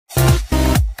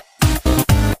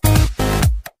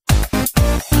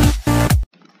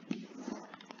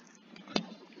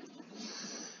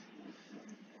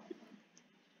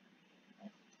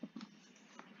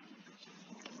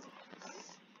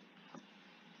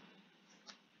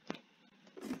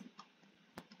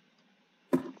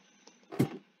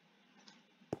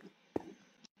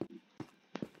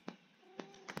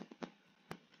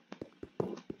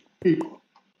Oh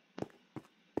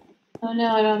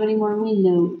no, I don't have any more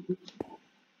windows.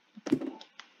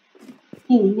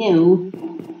 Oh no.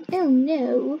 Oh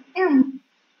no.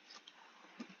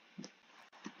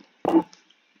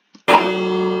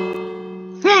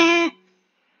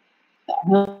 What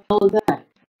the hell was that?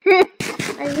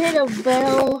 I hit a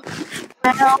bell.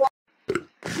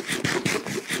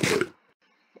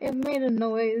 It made a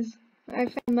noise. I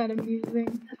found that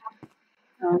amusing.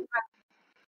 Oh.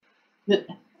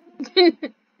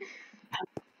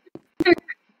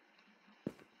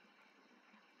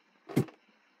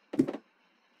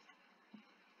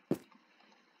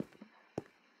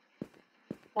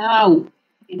 Ow.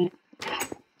 Damn it.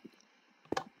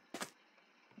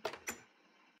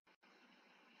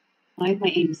 Why is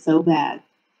my aim so bad?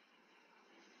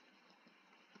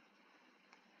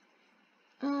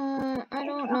 I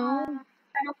don't know.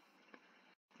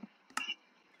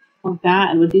 Oh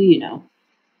God, what do you know?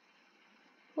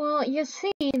 Well, you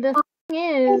see, the thing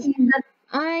is,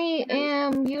 I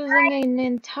am using an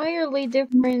entirely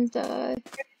different,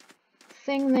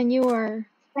 thing than you are.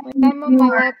 Like, I'm on my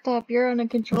laptop, you're on a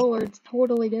controller, it's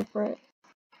totally different.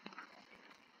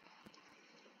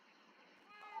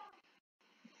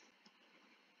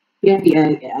 Yeah.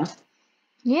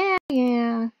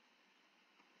 Yeah.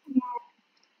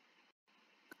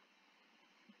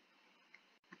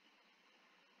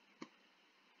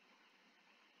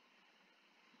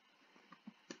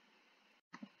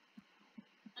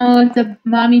 Oh, it's a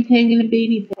mommy pig and a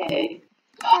baby pig.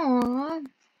 Aww.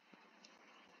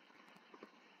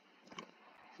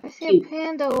 I see a Cute.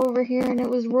 panda over here and it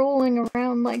was rolling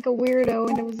around like a weirdo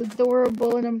and it was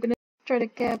adorable and I'm gonna try to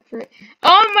capture it.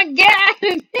 Oh my god!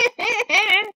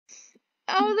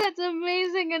 Oh, that's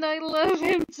amazing and I love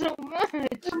him so much.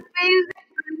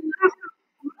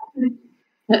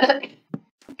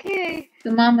 Okay.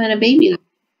 The mom and a baby.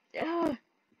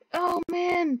 Oh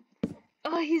man.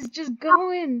 Oh, he's just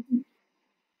going.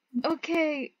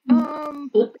 Okay,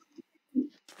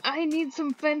 I need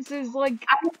some fences, like,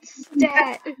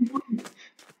 stat.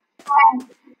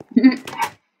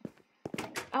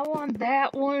 I want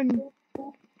that one. I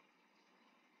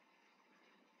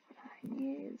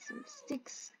need some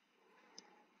sticks.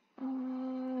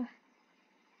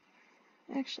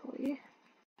 Actually.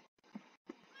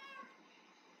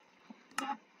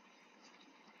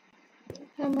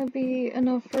 That might be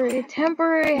enough for a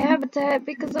temporary habitat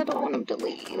because I don't want him to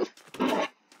leave.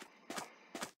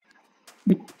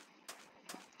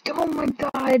 Oh my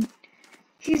god.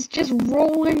 He's just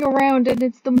rolling around and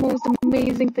it's the most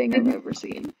amazing thing I've ever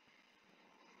seen.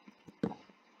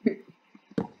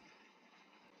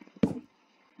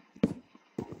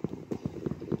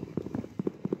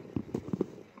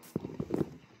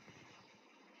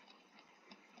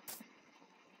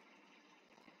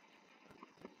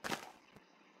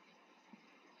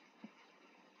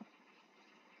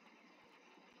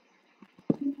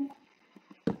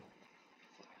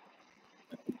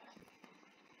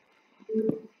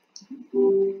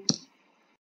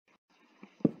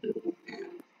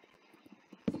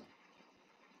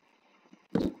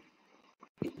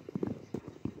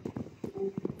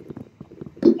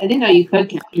 I didn't know you could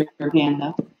capture a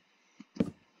panda.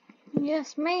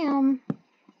 Yes, ma'am.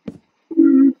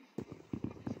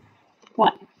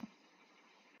 What?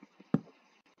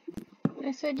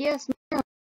 I said yes, ma'am.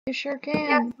 You sure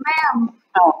can.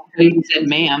 Oh, you said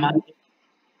ma'am.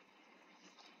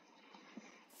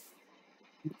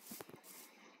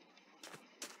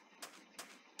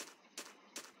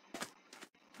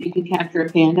 You can capture a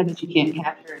panda, but you can't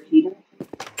capture a cheetah.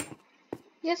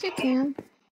 Yes, you can.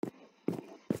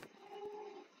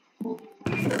 You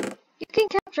can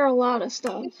capture a lot of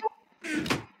stuff.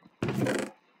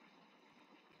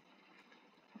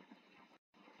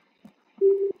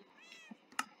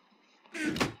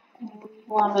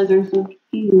 Llamas are so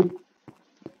cute.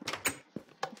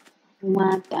 I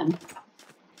want them.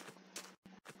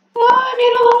 Oh, I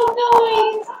made a little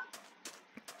noise.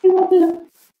 I love it.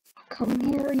 Come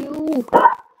here, you.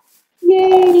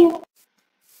 Yay!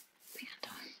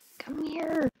 Panda, come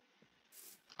here.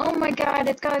 Oh my god,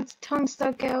 it's got its tongue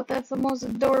stuck out. That's the most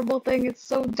adorable thing. It's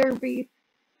so derpy.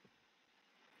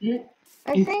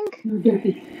 I think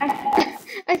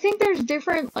I think there's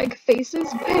different like faces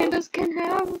pandas can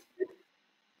have.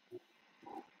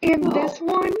 And this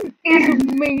one is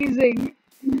amazing.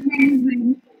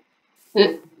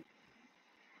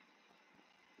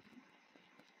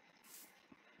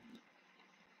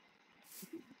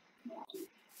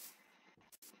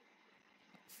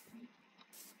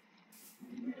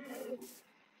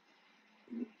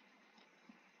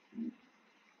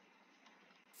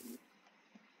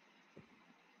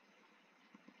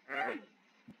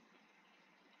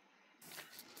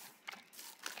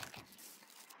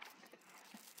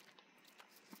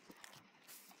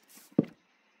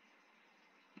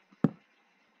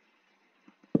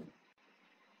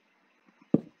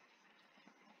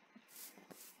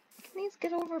 Companies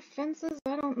get over fences?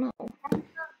 I don't know.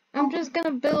 I'm just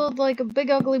gonna build like a big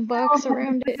ugly box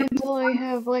around it until I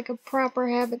have like a proper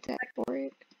habitat for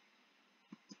it.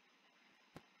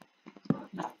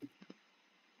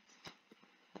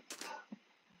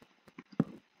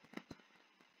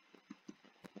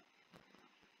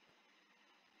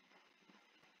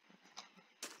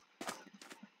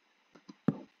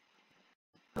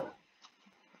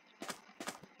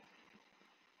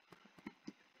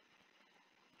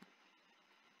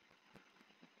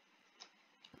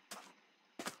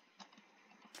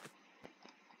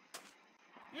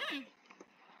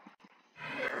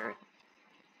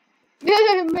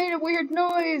 Yeah, it made a weird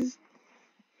noise.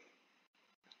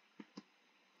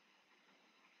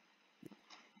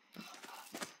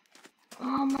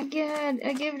 Oh my god,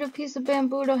 I gave it a piece of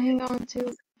bamboo to hang on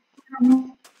to.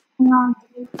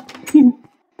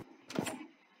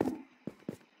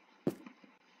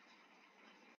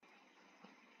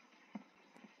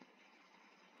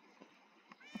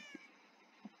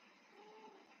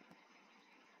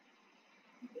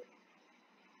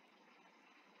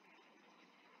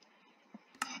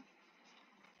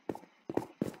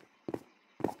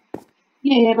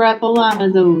 Yeah, I brought the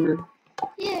llamas over.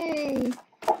 Yay!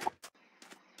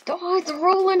 Oh, it's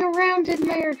rolling around in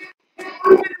there.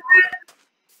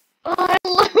 Oh, I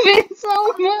love it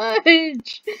so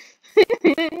much.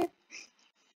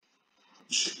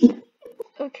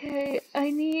 Okay, I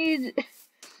need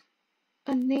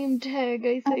a name tag,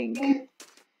 I think.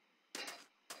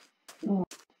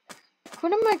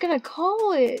 What am I gonna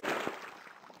call it?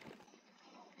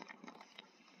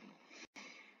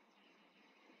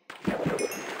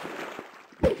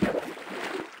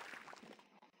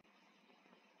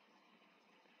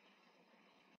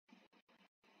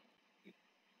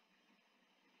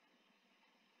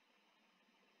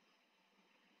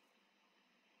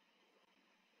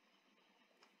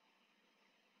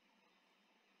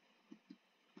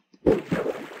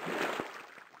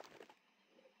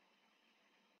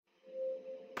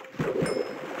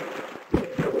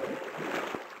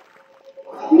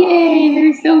 Yay,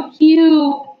 they're so cute.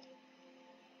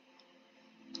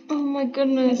 Oh my I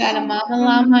goodness. got a mama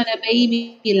llama and a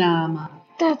baby llama.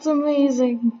 That's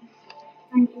amazing.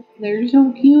 They're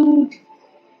so cute.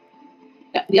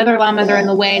 The other llamas are in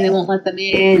the way and they won't let them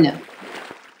in.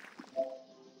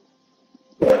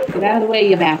 Get out of the way,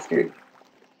 you bastard.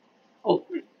 Oh,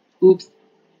 oops.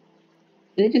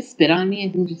 Did it just spit on me? I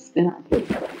didn't just spit on me.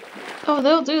 Oh,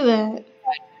 they'll do that.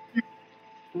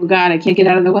 Oh god, I can't get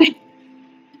out of the way.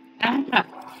 Ah,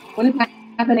 what is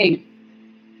happening?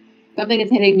 Something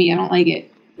is hitting me. I don't like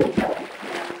it.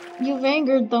 You've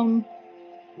angered them.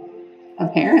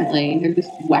 Apparently, they're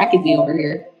just whacking me over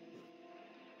here.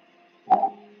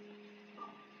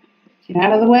 Get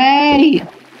out of the way!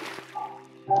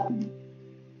 Oh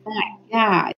my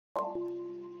god.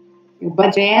 You're a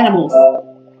bunch of animals.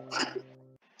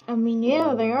 I mean,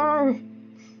 yeah, they are.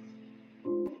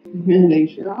 They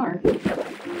sure are.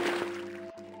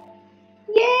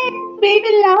 Yay! Baby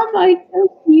llama, it's so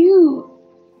cute.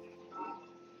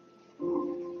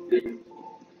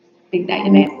 Big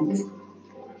dynamics.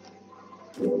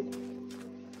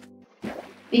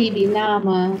 Baby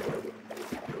llama.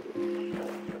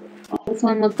 Oh, this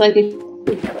one looks like it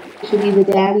should be the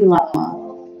daddy llama.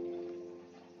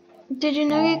 Did you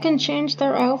know you can change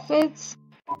their outfits?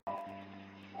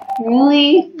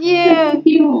 Really? Yeah. That's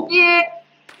cute. Yeah.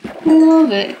 I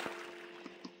love it.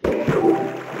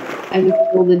 I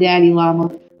just killed the daddy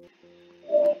llama.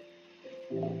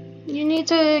 You need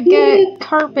to get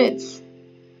carpets.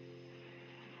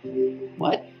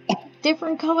 What?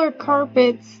 Different color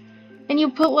carpets. And you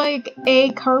put like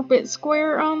a carpet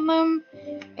square on them,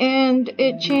 and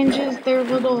it changes their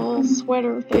little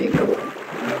sweater thing.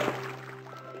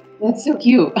 That's so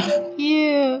cute.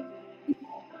 Yeah.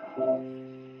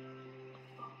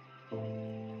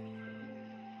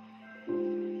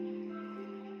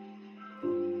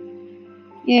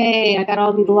 Yay, I got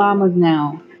all these llamas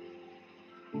now.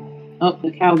 Oh,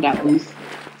 the cow got loose.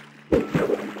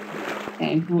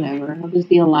 Okay, whatever. I'll just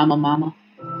be a llama mama.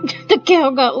 The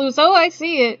cow got loose. Oh, I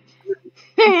see it.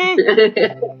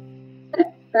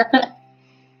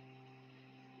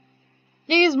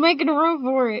 He's making a room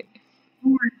for it.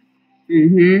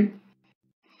 Mm-hmm.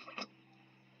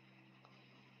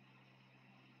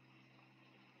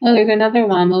 Oh, there's another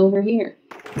llama over here.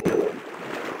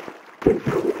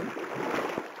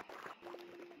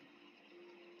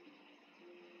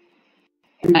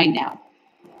 Good night now.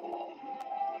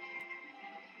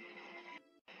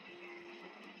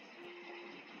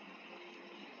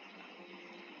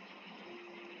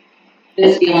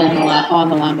 Just feeling all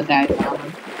the llama died.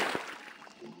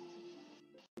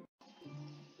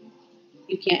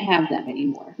 can't have them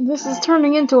anymore. This is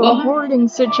turning into a hoarding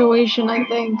situation, I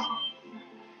think.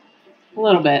 A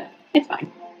little bit. It's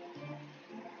fine.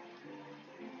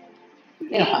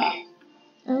 It'll fine.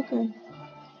 Okay.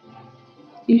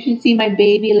 You should see my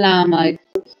baby llama. It's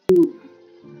so cute.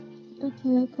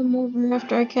 Okay, I'll come over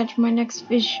after I catch my next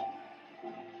fish.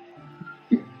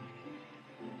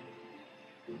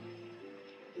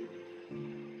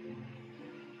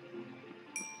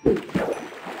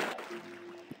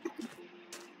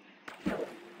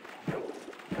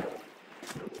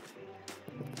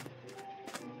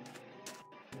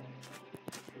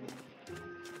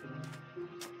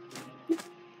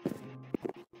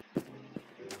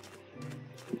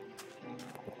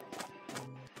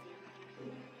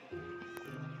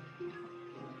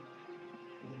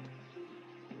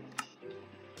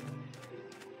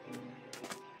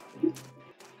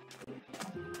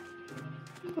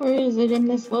 Or is it in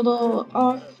this little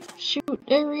offshoot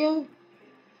area?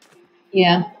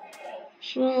 Yeah.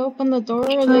 Should I open the door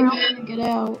or are they gonna get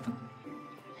out?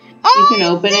 You can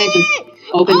open it.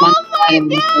 Just open one side and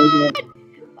then close it.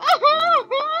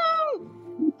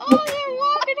 Oh, they're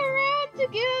walking around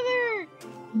together!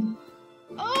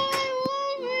 Oh, I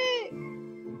love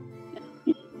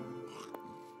it!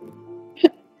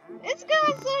 It's got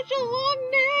such a long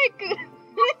neck!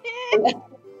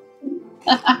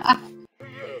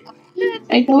 That's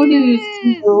I told you you're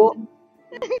cute.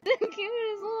 the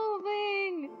cutest little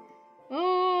thing!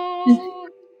 Oh!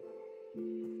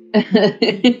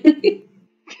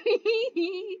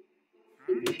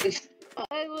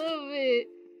 I love it!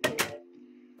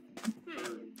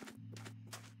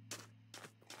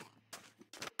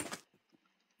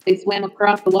 They swam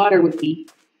across the water with me.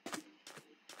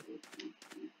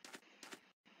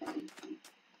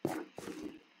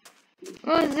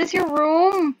 Oh, is this your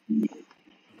room?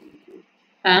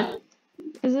 Huh?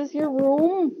 Is this your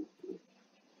room?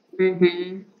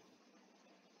 Mm-hmm.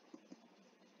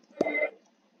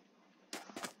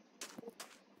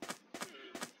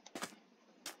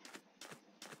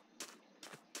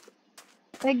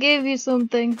 I gave you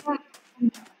something.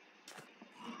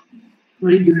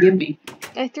 What did you give me?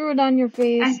 I threw it on your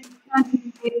face. I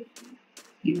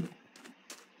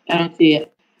don't see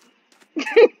it.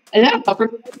 Is that a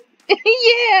puffer?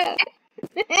 Yeah!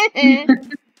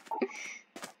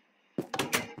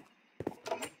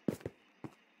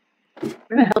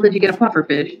 Where the hell did you get a puffer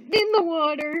fish? In the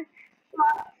water.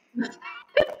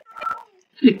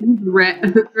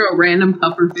 Throw a random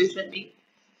puffer fish at me.